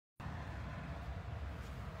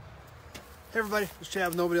Hey everybody, it's Chad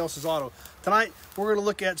with Nobody Else's Auto. Tonight we're going to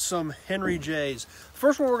look at some Henry J's.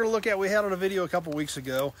 First one we're going to look at, we had on a video a couple weeks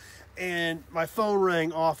ago, and my phone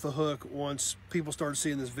rang off the hook once people started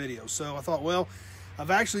seeing this video. So I thought, well,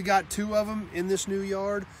 I've actually got two of them in this new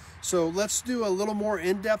yard. So let's do a little more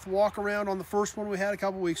in-depth walk around on the first one we had a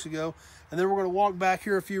couple weeks ago, and then we're going to walk back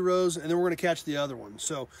here a few rows, and then we're going to catch the other one.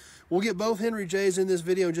 So we'll get both Henry J's in this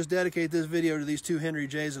video and just dedicate this video to these two Henry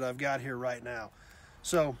J's that I've got here right now.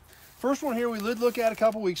 So first one here we did look at a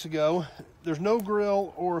couple weeks ago. There's no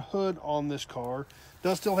grill or hood on this car.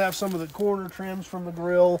 Does still have some of the corner trims from the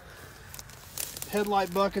grill.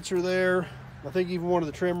 Headlight buckets are there. I think even one of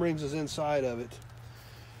the trim rings is inside of it.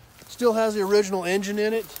 Still has the original engine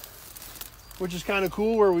in it, which is kind of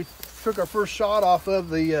cool, where we took our first shot off of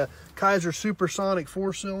the Kaiser Supersonic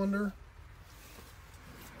 4-cylinder.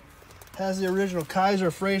 Has the original Kaiser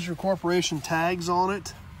Fraser Corporation tags on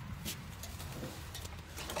it.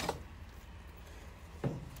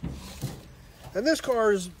 And this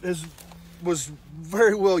car was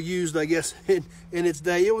very well used, I guess, in its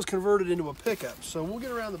day. It was converted into a pickup. So we'll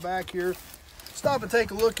get around the back here, stop and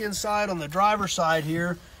take a look inside on the driver's side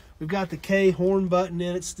here. We've got the K horn button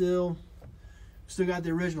in it still. Still got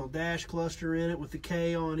the original dash cluster in it with the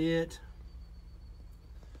K on it.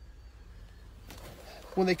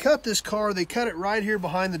 When they cut this car, they cut it right here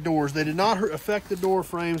behind the doors. They did not affect the door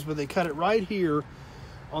frames, but they cut it right here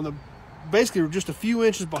on the, basically just a few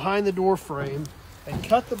inches behind the door frame, and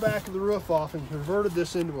cut the back of the roof off and converted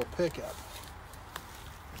this into a pickup.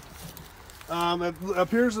 It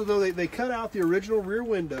appears as though they cut out the original rear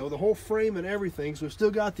window, the whole frame and everything, so we've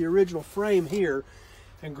still got the original frame here,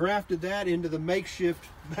 and grafted that into the makeshift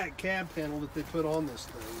back cab panel that they put on this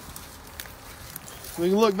thing. We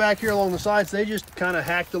can look back here along the sides. They just kind of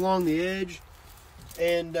hacked along the edge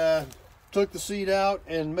and took the seat out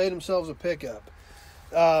and made themselves a pickup.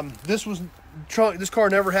 This car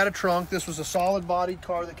never had a trunk. This was a solid bodied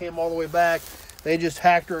car that came all the way back. They just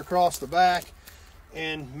hacked her across the back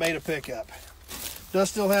and made a pickup. Does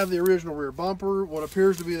still have the original rear bumper, what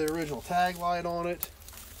appears to be the original tag light on it.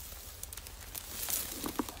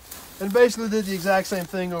 And basically did the exact same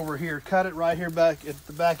thing over here. Cut it right here back at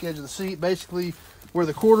the back edge of the seat, basically where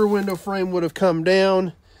the quarter window frame would have come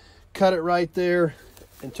down. Cut it right there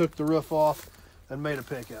and took the roof off and made a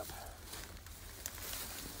pickup.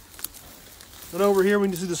 And over here we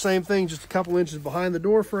can see the same thing, just a couple inches behind the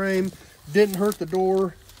door frame. Didn't hurt the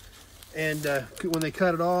door. And when they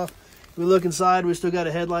cut it off, we look inside, we still got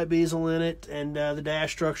a headlight bezel in it, and the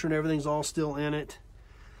dash structure and everything's all still in it.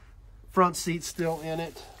 Front seat's still in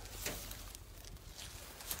it.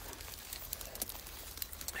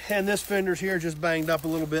 And this fender's here just banged up a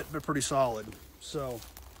little bit, but pretty solid. So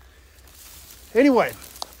anyway,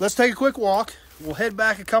 let's take a quick walk. We'll head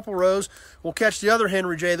back a couple rows. We'll catch the other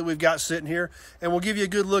Henry J that we've got sitting here, and we'll give you a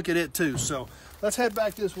good look at it too. So let's head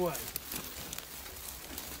back this way.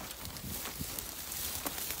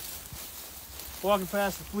 Walking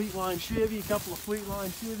past the Fleetline Chevy, a couple of Fleetline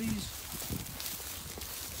Chevys.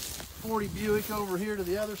 40 Buick over here to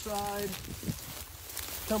the other side.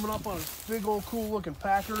 Coming up on a big old cool looking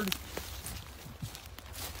Packard.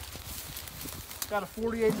 Got a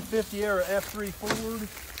 48 to 50 era F3 Ford.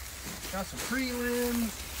 Got some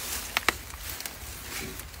prelims.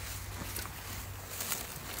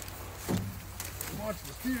 Watch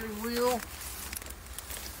the steering wheel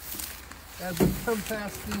as we come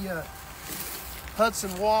past the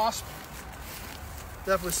Hudson Wasp.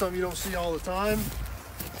 Definitely something you don't see all the time.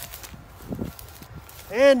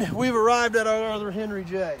 And we've arrived at our other Henry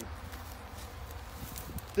J.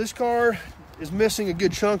 This car is missing a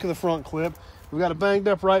good chunk of the front clip. We've got a banged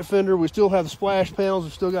up right fender. We still have the splash panels.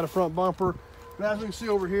 We've still got a front bumper. But as we can see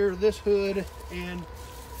over here, this hood and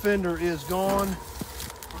fender is gone.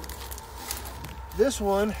 This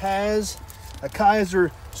one has a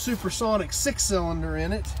Kaiser Supersonic 6-cylinder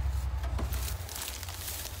in it.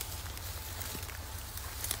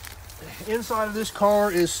 Inside of this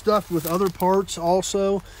car is stuffed with other parts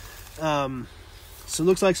also. So it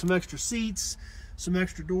looks like some extra seats, some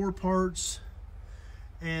extra door parts.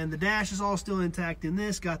 And the dash is all still intact in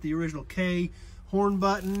this. Got the original K horn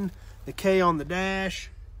button, the K on the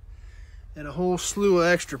dash, and a whole slew of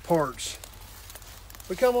extra parts.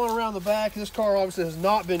 We come on around the back. This car obviously has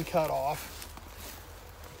not been cut off.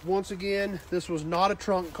 Once again, this was not a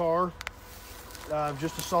trunk car,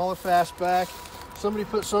 just a solid fastback. Somebody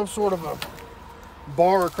put some sort of a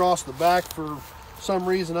bar across the back for some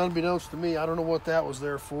reason, unbeknownst to me. I don't know what that was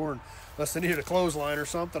there for, unless they needed a clothesline or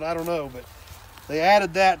something. I don't know, but they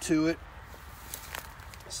added that to it.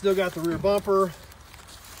 Still got the rear bumper.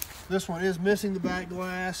 This one is missing the back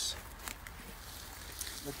glass.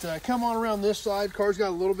 But come on around this side. Car's got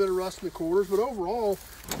a little bit of rust in the quarters, but overall,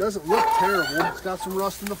 it doesn't look terrible. It's got some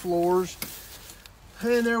rust in the floors.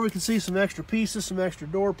 And there we can see some extra pieces, some extra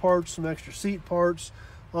door parts, some extra seat parts,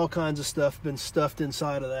 all kinds of stuff been stuffed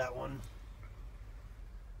inside of that one.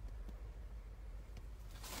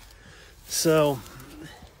 So,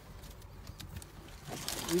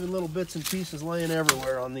 even little bits and pieces laying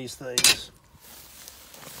everywhere on these things.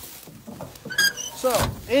 So,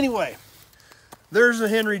 anyway, there's the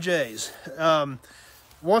Henry J's.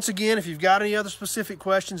 Once again, if you've got any other specific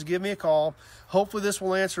questions, give me a call. Hopefully this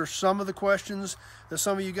will answer some of the questions that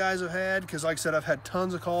some of you guys have had, because like I said, I've had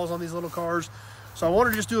tons of calls on these little cars. So I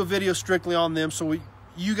want to just do a video strictly on them so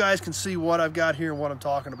you guys can see what I've got here and what I'm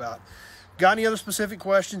talking about. Got any other specific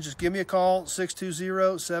questions, just give me a call,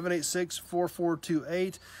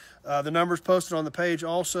 620-786-4428. The number's posted on the page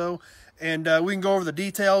also. And we can go over the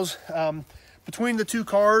details. Between the two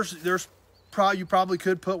cars, you probably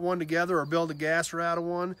could put one together or build a gasser out of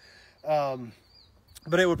one.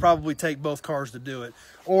 But it would probably take both cars to do it,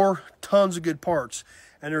 or tons of good parts.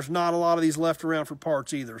 And there's not a lot of these left around for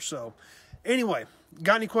parts either. So anyway,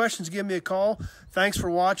 got any questions, give me a call. Thanks for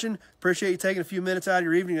watching. Appreciate you taking a few minutes out of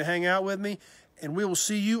your evening to hang out with me. And we will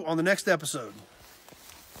see you on the next episode.